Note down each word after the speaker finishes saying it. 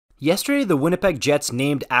Yesterday, the Winnipeg Jets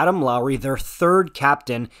named Adam Lowry their third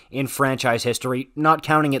captain in franchise history, not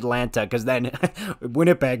counting Atlanta, because then,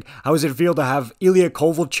 Winnipeg, how does it feel to have Ilya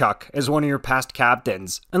Kovalchuk as one of your past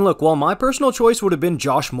captains? And look, while my personal choice would have been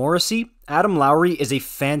Josh Morrissey, Adam Lowry is a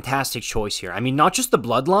fantastic choice here. I mean, not just the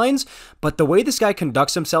bloodlines, but the way this guy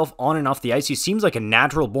conducts himself on and off the ice. He seems like a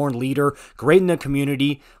natural-born leader, great in the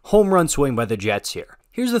community, home run swing by the Jets here.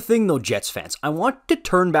 Here's the thing though, Jets fans. I want to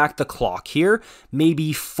turn back the clock here,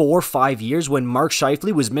 maybe 4 or 5 years when Mark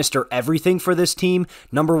Scheifele was Mr. Everything for this team,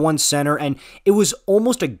 #1 center, and it was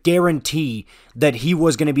almost a guarantee that he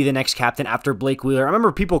was going to be the next captain after Blake Wheeler. I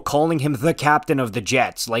remember people calling him the captain of the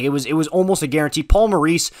Jets. Like, it was almost a guarantee. Paul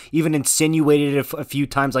Maurice even insinuated it a few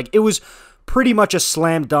times. Like, it was pretty much a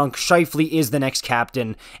slam dunk. Scheifele is the next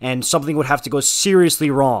captain, and something would have to go seriously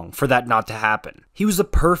wrong for that not to happen. He was the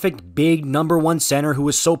perfect big #1 center who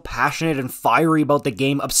was so passionate and fiery about the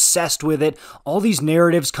game, obsessed with it. All these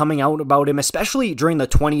narratives coming out about him, especially during the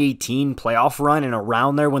 2018 playoff run and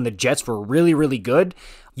around there when the Jets were really, really good.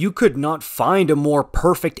 You could not find a more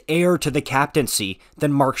perfect heir to the captaincy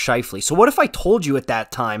than Mark Scheifele. So what if I told you at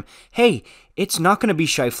that time, hey, it's not going to be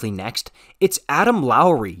Scheifele next. It's Adam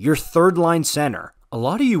Lowry, your third-line center. A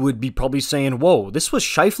lot of you would be probably saying, whoa, this was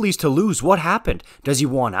Scheifele's to lose. What happened? Does he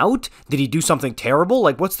want out? Did he do something terrible?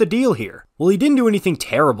 Like, what's the deal here? Well, he didn't do anything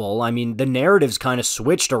terrible. I mean, the narratives kind of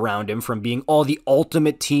switched around him from being the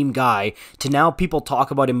ultimate team guy to now people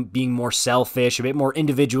talk about him being more selfish, a bit more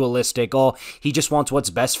individualistic. Oh, he just wants what's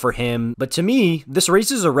best for him. But to me, this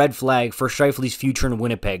raises a red flag for Scheifele's future in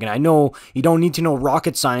Winnipeg. And I know you don't need to know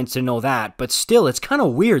rocket science to know that, but still, it's kind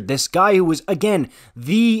of weird. This guy who was, again,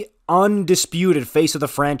 the undisputed face of the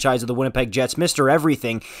franchise of the Winnipeg Jets, Mr.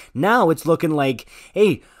 Everything. Now it's looking like,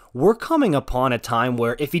 hey, we're coming upon a time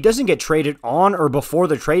where if he doesn't get traded on or before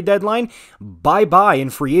the trade deadline, bye-bye in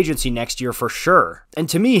free agency next year for sure. And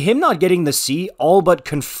to me, him not getting the C all but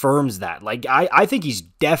confirms that. Like, I think he's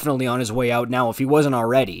definitely on his way out now if he wasn't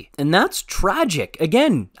already. And that's tragic.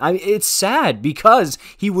 Again, it's sad because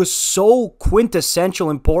he was so quintessential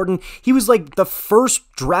important. He was like the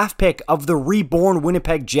first draft pick of the reborn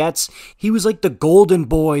Winnipeg Jets. He was like the golden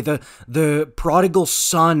boy, the prodigal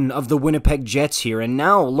son of the Winnipeg Jets here. And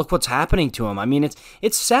now look what's happening to him. I mean,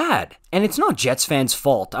 it's sad. And it's not Jets fans'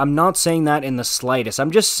 fault. I'm not saying that in the slightest.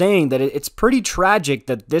 I'm just saying that it's pretty tragic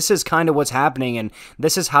that this is kind of what's happening, and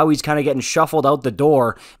this is how he's kind of getting shuffled out the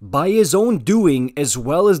door by his own doing as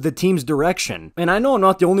well as the team's direction. And I know I'm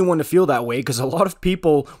not the only one to feel that way, because a lot of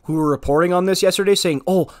people who were reporting on this yesterday saying,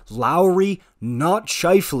 oh, Lowry, not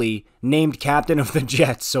Scheifele, named captain of the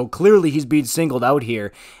Jets. So clearly he's being singled out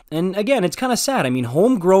here. And again, it's kind of sad. I mean,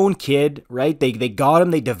 homegrown kid, right? They got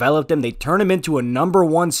him, they developed him, they turned him into a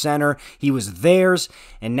 #1 center. He was theirs.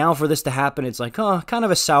 And now for this to happen, it's like, oh, kind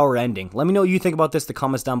of a sour ending. Let me know what you think about this in the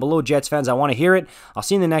comments down below, Jets fans. I want to hear it. I'll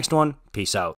see you in the next one. Peace out.